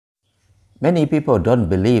Many people don't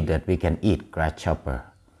believe that we can eat grasshopper.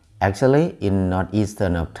 Actually, in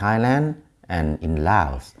northeastern of Thailand and in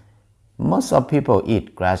Laos, most of people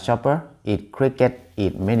eat grasshopper, eat cricket,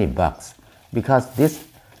 eat many bugs because these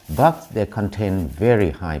bugs they contain very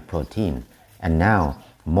high protein, and now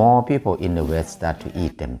more people in the West start to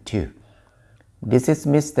eat them too. This is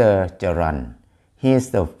Mr. Jaran. He is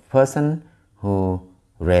the person who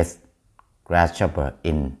raised grasshopper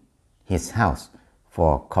in his house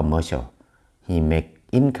for commercial. He make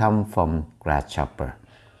income from grasshopper.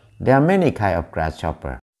 There are many kinds of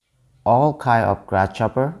grasshopper. All kinds of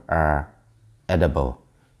grasshopper are edible,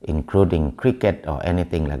 including cricket or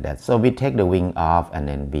anything like that. So we take the wing off and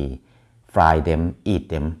then we fry them, eat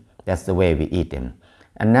them. That's the way we eat them.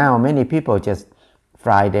 And now many people just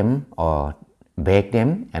fry them or bake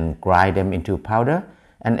them and grind them into powder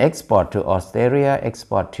and export to Australia,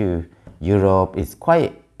 export to Europe. It's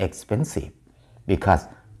quite expensive because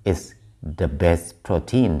it's the best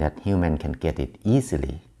protein that human can get it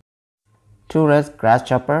easily. To raise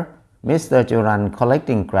grasshopper, Mr. Juran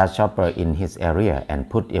collecting grasshopper in his area and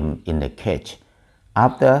put him in the cage.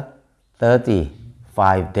 After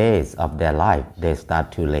 35 days of their life, they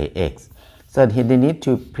start to lay eggs. So they need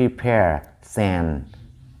to prepare sand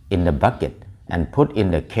in the bucket and put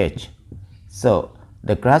in the cage. So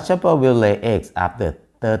the grasshopper will lay eggs after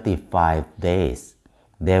 35 days.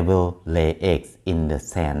 They will lay eggs in the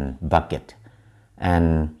sand bucket.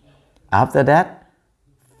 And after that,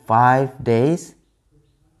 5 days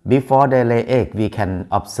before they lay egg, we can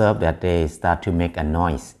observe that they start to make a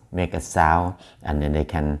noise, make a sound, and then they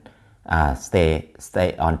can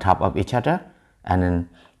stay on top of each other. And then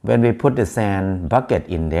when we put the sand bucket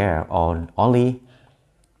in there, on only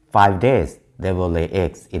 5 days, they will lay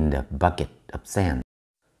eggs in the bucket of sand.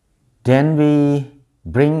 Then we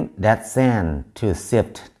bring that sand to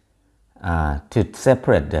sift, to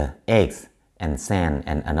separate the eggs and sand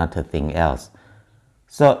and another thing else.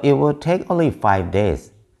 So it will take only 5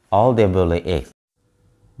 days. All they will lay eggs.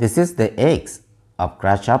 This is the eggs of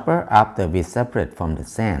grasshopper after we separate from the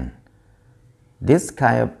sand. This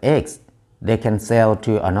kind of eggs, they can sell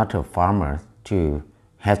to another farmer to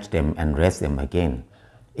hatch them and raise them again.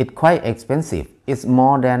 It's quite expensive. It's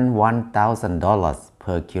more than $1,000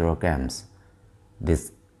 per kilograms.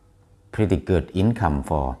 This pretty good income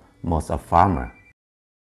for most of farmers.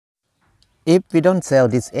 If we don't sell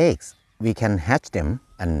these eggs, we can hatch them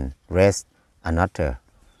and raise another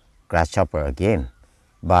grasshopper again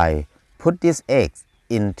by put these eggs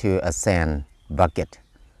into a sand bucket.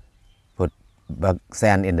 Put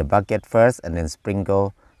sand in the bucket first and then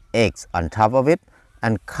sprinkle eggs on top of it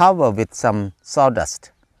and cover with some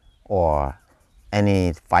sawdust or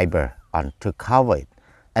any fiber to cover it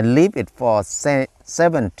and leave it for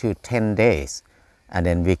 7 to 10 days, and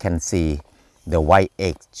then we can see the white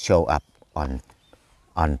eggs show up on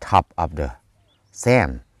top of the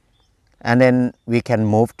sand. And then we can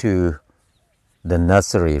move to the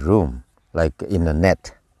nursery room, like in the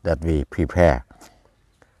net that we prepare.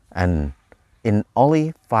 And in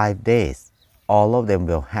only 5 days, all of them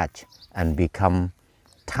will hatch and become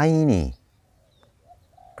tiny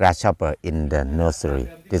grasshopper in the nursery.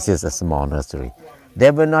 This is a small nursery. They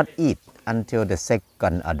will not eat until the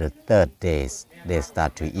second or the third days they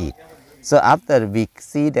start to eat. So after we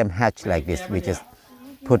see them hatch like this, we just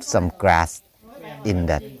put some grass in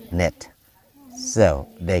that net so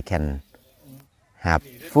they can have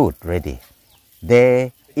food ready.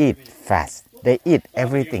 They eat fast. They eat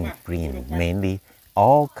everything green, mainly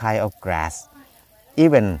all kind of grass.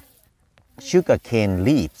 Even sugarcane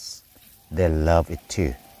leaves, they love it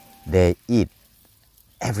too. They eat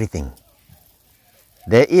everything.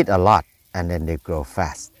 They eat a lot and then they grow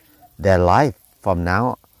fast. Their life from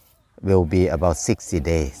now will be about 60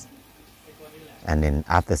 days. And then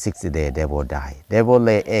after 60 days, they will die. They will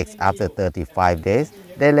lay eggs after 35 days.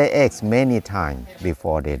 They lay eggs many times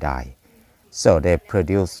before they die. So they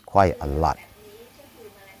produce quite a lot.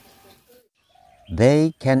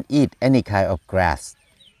 They can eat any kind of grass,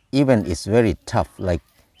 even it's very tough, like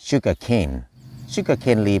sugarcane.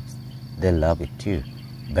 Sugarcane leaves, they love it too.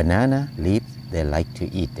 Banana leaves, they like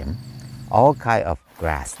to eat them. All kind of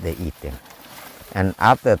grass, they eat them. And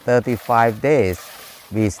after 35 days,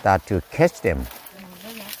 we start to catch them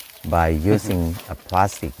by using a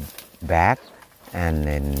plastic bag and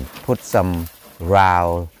then put some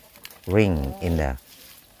round ring in the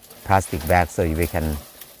plastic bag so we can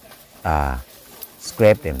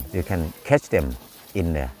scrape them. You can catch them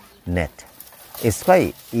in the net. It's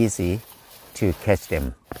quite easy to catch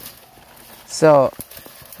them. So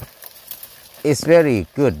it's very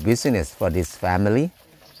good business for this family,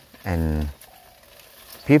 and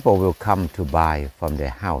people will come to buy from their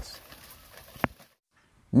house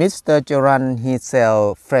Mr. Joran, he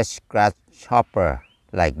sell fresh grasshopper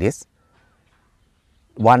like this,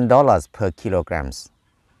 $1 per kilograms.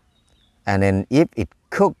 And then if it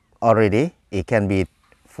cooked already, it can be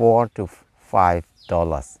 $4 to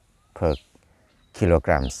 $5 per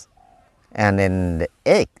kilograms. And then the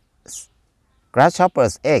eggs,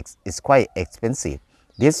 grasshopper's eggs is quite expensive.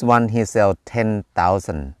 This one he sell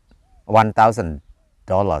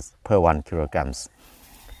 $1,000 per 1 kilograms.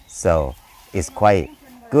 So it's quite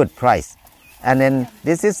good price. And then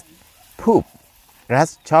this is poop,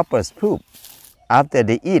 grasshopper's poop. After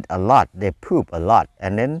they eat a lot, they poop a lot,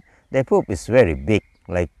 and then their poop is very big,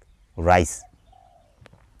 like rice.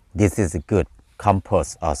 This is a good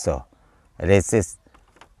compost also. This is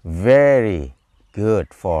very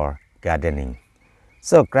good for gardening.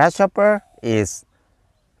 So grasshopper is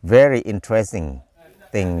very interesting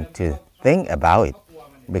thing to think about it,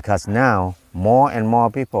 because now more and more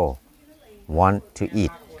people want to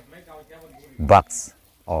eat bugs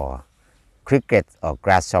or crickets or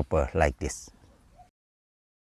grasshopper like this.